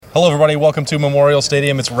Hello, everybody. Welcome to Memorial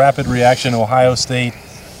Stadium. It's Rapid Reaction, Ohio State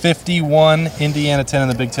 51, Indiana 10 in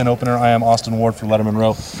the Big Ten opener. I am Austin Ward for Lettermen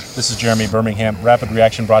Row. This is Jeremy Birmingham. Rapid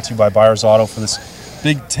Reaction brought to you by Byers Auto for this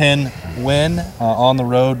Big Ten win on the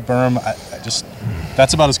road. Birm,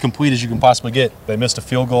 that's about as complete as you can possibly get. They missed a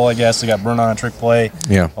field goal, I guess. They got burned on a trick play.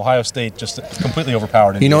 Yeah. Ohio State just completely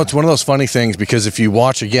overpowered Indiana. You know, it's one of those funny things because if you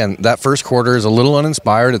watch again, that first quarter is a little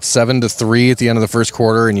uninspired. It's 7-3 at the end of the first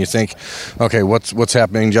quarter, and you think, okay, what's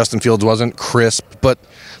happening? Justin Fields wasn't crisp, but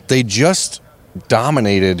they just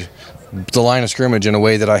dominated the line of scrimmage in a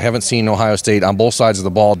way that I haven't seen Ohio State on both sides of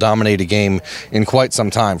the ball dominate a game in quite some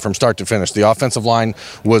time from start to finish. The offensive line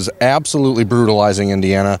was absolutely brutalizing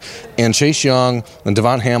Indiana, and Chase Young and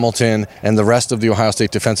Devon Hamilton and the rest of the Ohio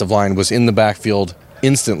State defensive line was in the backfield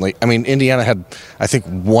instantly. I mean, Indiana had, I think,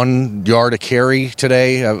 1 yard a carry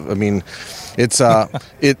today. I mean, it's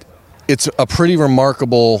it's a pretty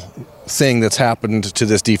remarkable thing that's happened to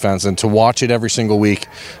this defense, and to watch it every single week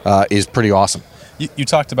is pretty awesome. You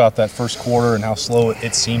talked about that first quarter and how slow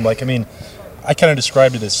it seemed like. I mean, I kind of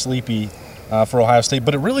described it as sleepy for Ohio State,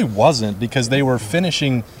 but it really wasn't because they were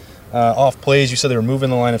finishing off plays. You said they were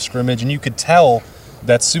moving the line of scrimmage, and you could tell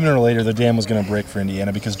that sooner or later the dam was going to break for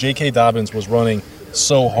Indiana because J.K. Dobbins was running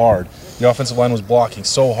so hard. The offensive line was blocking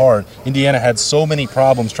so hard. Indiana had so many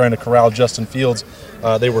problems trying to corral Justin Fields.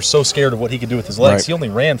 They were so scared of what he could do with his legs. Right. He only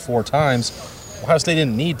ran 4 times. Ohio State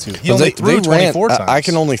didn't need to. He only threw 24 times. I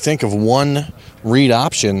can only think of one read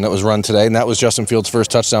option that was run today, and that was Justin Fields' first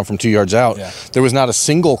touchdown from 2 yards out. Yeah. There was not a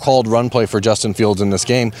single called run play for Justin Fields in this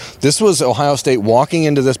game. This was Ohio State walking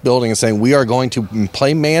into this building and saying, we are going to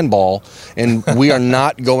play man ball, and we are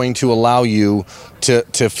not going to allow you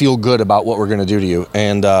to feel good about what we're going to do to you.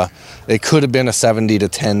 And it could have been a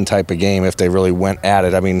 70-10 type of game if they really went at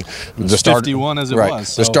it. I mean, the 51 as it was.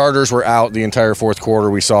 So. The starters were out the entire fourth quarter.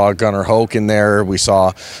 We saw Gunnar Hoke in there. We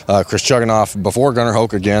saw Chris Chuganoff before Gunnar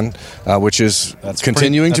Hoke again, which is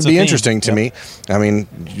continuing to be interesting to me. I mean,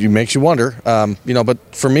 it makes you wonder.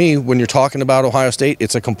 But for me, when you're talking about Ohio State,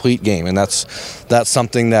 it's a complete game, and that's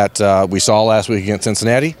something that we saw last week against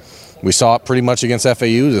Cincinnati. We saw it pretty much against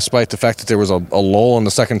FAU, despite the fact that there was a lull in the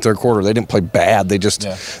second, third quarter. They didn't play bad. They just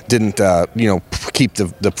didn't, keep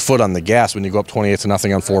the foot on the gas when you go up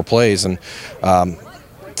 28-0 on 4 plays. And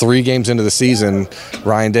 3 games into the season,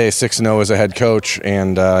 Ryan Day 6-0 as a head coach,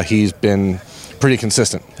 and he's been pretty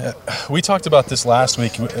consistent. We talked about this last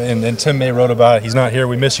week, and Tim May wrote about it. He's not here.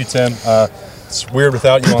 We miss you, Tim. It's weird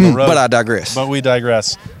without you on the road. But I digress. But we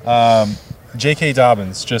digress. J.K.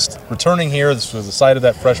 Dobbins just returning here. This was the site of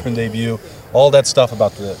that freshman debut. All that stuff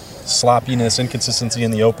about the sloppiness, inconsistency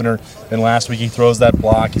in the opener. Then last week he throws that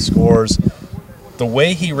block, he scores. The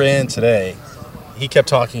way he ran today, he kept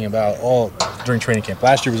talking about all during training camp.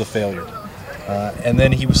 Last year was a failure. And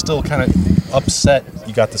then he was still kind of upset.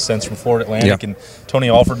 You got the sense from Florida Atlantic and Tony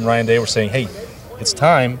Alford and Ryan Day were saying, hey, it's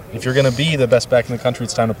time. If you're going to be the best back in the country,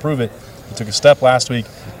 it's time to prove it. He took a step last week.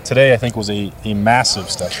 Today, I think, was a massive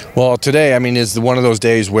step. Well, today, I mean, is one of those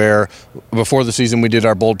days where before the season we did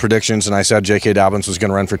our bold predictions, and I said J.K. Dobbins was going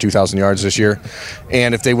to run for 2,000 yards this year.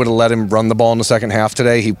 And if they would have let him run the ball in the second half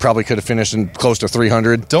today, he probably could have finished in close to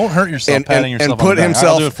 300. Don't hurt yourself patting yourself and on the back.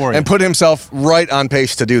 I'll do it for you. And put himself right on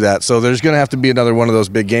pace to do that. So there's going to have to be another one of those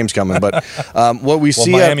big games coming. But what we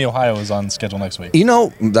see, Miami, Ohio is on schedule next week. You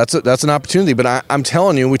know, that's an opportunity. But I'm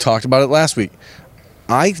telling you, we talked about it last week.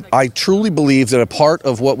 I truly believe that a part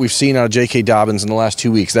of what we've seen out of J.K. Dobbins in the last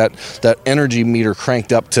 2 weeks, that energy meter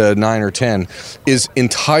cranked up to 9 or 10, is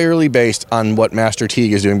entirely based on what Master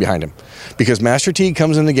Teague is doing behind him. Because Master Teague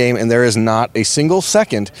comes in the game, and there is not a single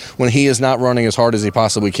second when he is not running as hard as he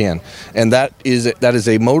possibly can. And that is a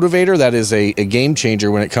motivator, that is a game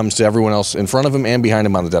changer when it comes to everyone else in front of him and behind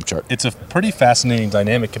him on the depth chart. It's a pretty fascinating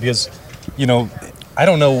dynamic because, I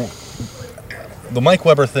don't know. The Mike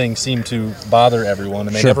Weber thing seemed to bother everyone,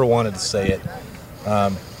 and they never wanted to say it.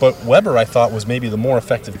 But Weber, I thought, was maybe the more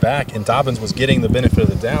effective back, and Dobbins was getting the benefit of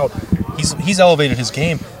the doubt. He's elevated his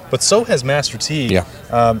game, but so has Master Teague.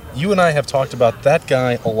 Yeah. You and I have talked about that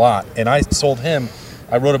guy a lot, and I sold him.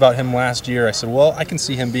 I wrote about him last year. I said, well, I can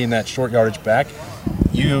see him being that short yardage back.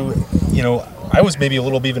 I was maybe a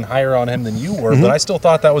little bit even higher on him than you were, but I still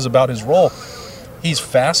thought that was about his role. He's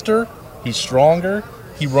faster. He's stronger.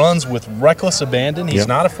 He runs with reckless abandon. He's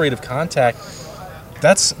not afraid of contact.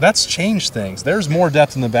 That's changed things. There's more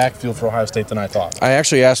depth in the backfield for Ohio State than I thought. I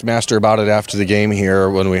actually asked Master about it after the game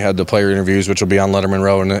here when we had the player interviews, which will be on Lettermen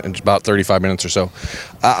Row in about 35 minutes or so.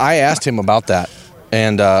 I asked him about that,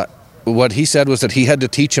 and what he said was that he had to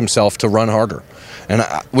teach himself to run harder, and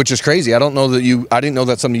which is crazy. I didn't know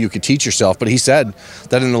that's something you could teach yourself. But he said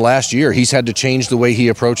that in the last year he's had to change the way he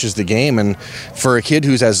approaches the game. And for a kid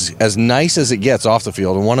who's as nice as it gets off the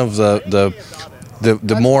field, and one of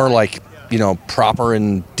the more like, you know, proper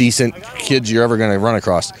and decent kids you're ever going to run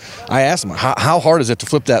across. I asked him, how hard is it to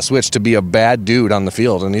flip that switch to be a bad dude on the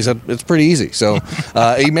field? And he said, it's pretty easy. So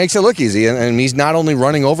he makes it look easy. And he's not only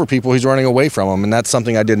running over people, he's running away from them. And that's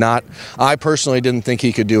something I personally didn't think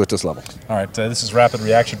he could do at this level. All right, this is Rapid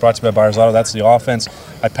Reaction brought to you by Byers Auto. That's the offense.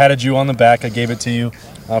 I patted you on the back. I gave it to you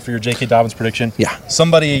for your J.K. Dobbins prediction. Yeah.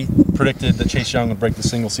 Somebody predicted that Chase Young would break the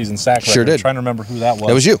single-season sack record. Sure did. I'm trying to remember who that was.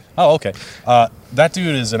 That was you. Oh, okay. That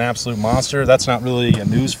dude is an absolute monster. That's not really a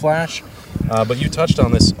news flash, but you touched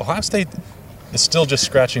on this. Ohio State is still just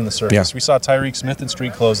scratching the surface. Yeah. We saw Tyreek Smith and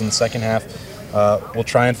street close in the second half. We'll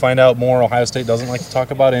try and find out more. Ohio State doesn't like to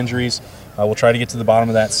talk about injuries. We'll try to get to the bottom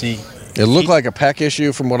of that. It looked like a pec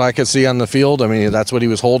issue from what I could see on the field. I mean, that's what he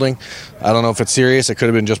was holding. I don't know if it's serious. It could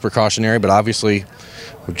have been just precautionary, but obviously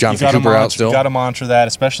with Jonathan Cooper out still. You got to monitor that,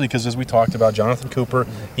 especially because, as we talked about, Jonathan Cooper,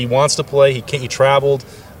 he wants to play. He traveled.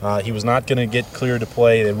 He was not going to get cleared to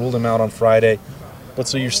play. They ruled him out on Friday. But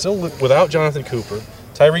so you're still without Jonathan Cooper.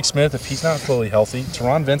 Tyreek Smith, if he's not fully healthy.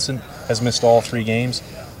 Teron Vincent has missed all 3 games.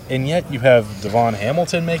 And yet you have Devon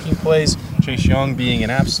Hamilton making plays, Chase Young being an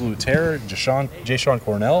absolute terror, Jayshon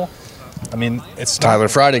Cornell. I mean, it's Tyler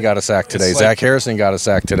Friday got a sack today. Zach Harrison got a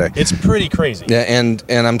sack today. It's pretty crazy. Yeah, and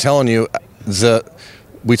I'm telling you,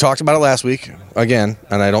 we talked about it last week again,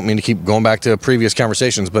 and I don't mean to keep going back to previous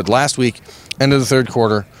conversations, but last week, end of the third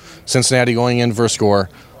quarter, Cincinnati going in for a score.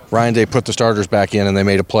 Ryan Day put the starters back in, and they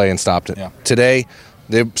made a play and stopped it. Yeah. Today,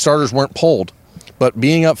 the starters weren't pulled, but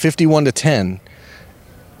being up 51-10.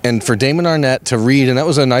 And for Damon Arnett to read, and that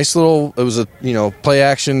was a nice little, it was a, play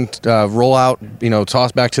action, roll out,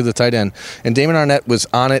 toss back to the tight end. And Damon Arnett was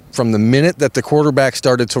on it from the minute that the quarterback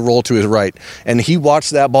started to roll to his right. And he watched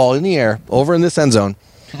that ball in the air over in this end zone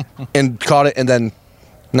and caught it, and then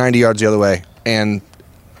 90 yards the other way. And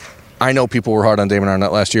I know people were hard on Damon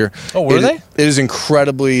Arnett last year. Oh, were they? It is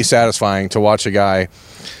incredibly satisfying to watch a guy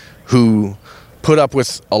who put up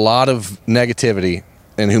with a lot of negativity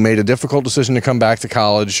and who made a difficult decision to come back to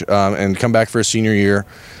college and come back for his senior year,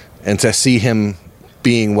 and to see him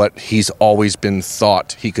being what he's always been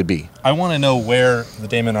thought he could be. I want to know where the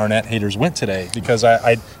Damon Arnett haters went today, because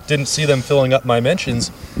I didn't see them filling up my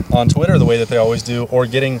mentions on Twitter the way that they always do, or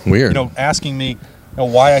getting weird, asking me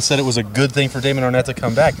why I said it was a good thing for Damon Arnett to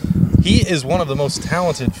come back. He is one of the most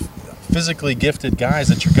talented, physically gifted guys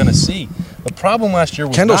that you're going to see. The problem last year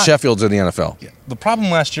was Kendall Sheffield's in the NFL. The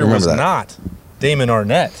problem last year was not Damon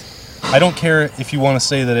Arnett. I don't care if you want to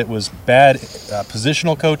say that it was bad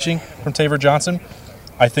positional coaching from Taver Johnson.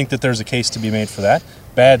 I think that there's a case to be made for that.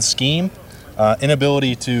 Bad scheme,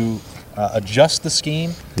 inability to adjust the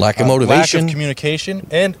scheme, lack of motivation, lack of communication,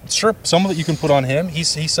 and sure, some of it you can put on him. He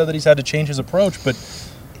said that he's had to change his approach, but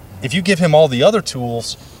if you give him all the other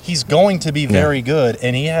tools, he's going to be very good.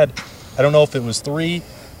 And he had, I don't know if it was 3.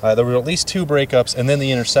 There were at least 2 breakups, and then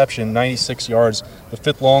the interception, 96 yards, the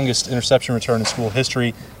 5th longest interception return in school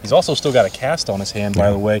history. He's also still got a cast on his hand,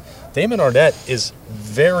 by the way. Damon Arnett is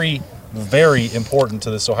very, very important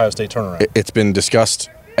to this Ohio State turnaround. It's been discussed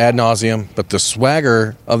ad nauseum, but the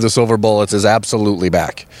swagger of the Silver Bullets is absolutely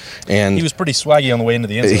back. And he was pretty swaggy on the way into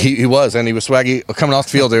the end zone. He was, and he was swaggy coming off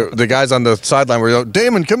the field. The guys on the sideline were going,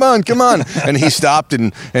 Damon, come on. And he stopped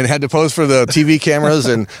and had to pose for the TV cameras,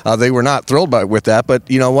 and they were not thrilled with that. But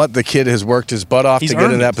you know what? The kid has worked his butt off to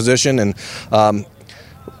get in that position. And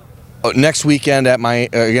next weekend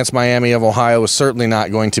against Miami of Ohio is certainly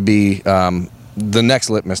not going to be the next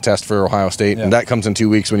litmus test for Ohio State, and that comes in 2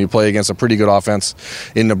 weeks when you play against a pretty good offense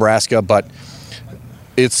in Nebraska. But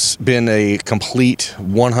it's been a complete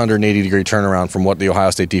 180-degree turnaround from what the Ohio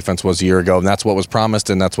State defense was a year ago, and that's what was promised,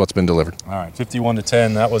 and that's what's been delivered. All right,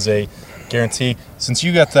 51-10, that was a guarantee. Since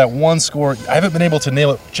you got that one score, I haven't been able to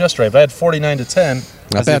nail it just right, but I had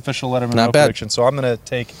 49-10 as the official Lettermen prediction, so I'm going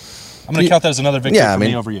to count that as another victory for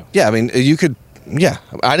me over you. Yeah, I mean, you could. Yeah,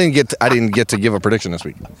 I didn't get to give a prediction this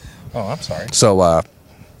week. Oh, I'm sorry. So,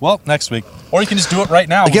 well, next week, or you can just do it right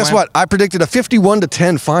now. Guess what? I predicted a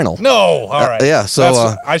 51-10 final. No, all right. Yeah,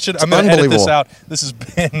 so I'm going to edit this out. This has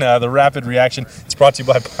been the Rapid Reaction. It's brought to you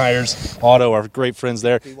by Byers Auto, our great friends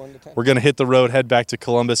there. We're going to hit the road, head back to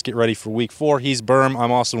Columbus, get ready for Week 4. He's Berm.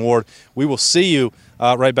 I'm Austin Ward. We will see you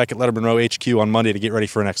right back at Lettermen Row HQ on Monday to get ready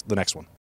for the next one.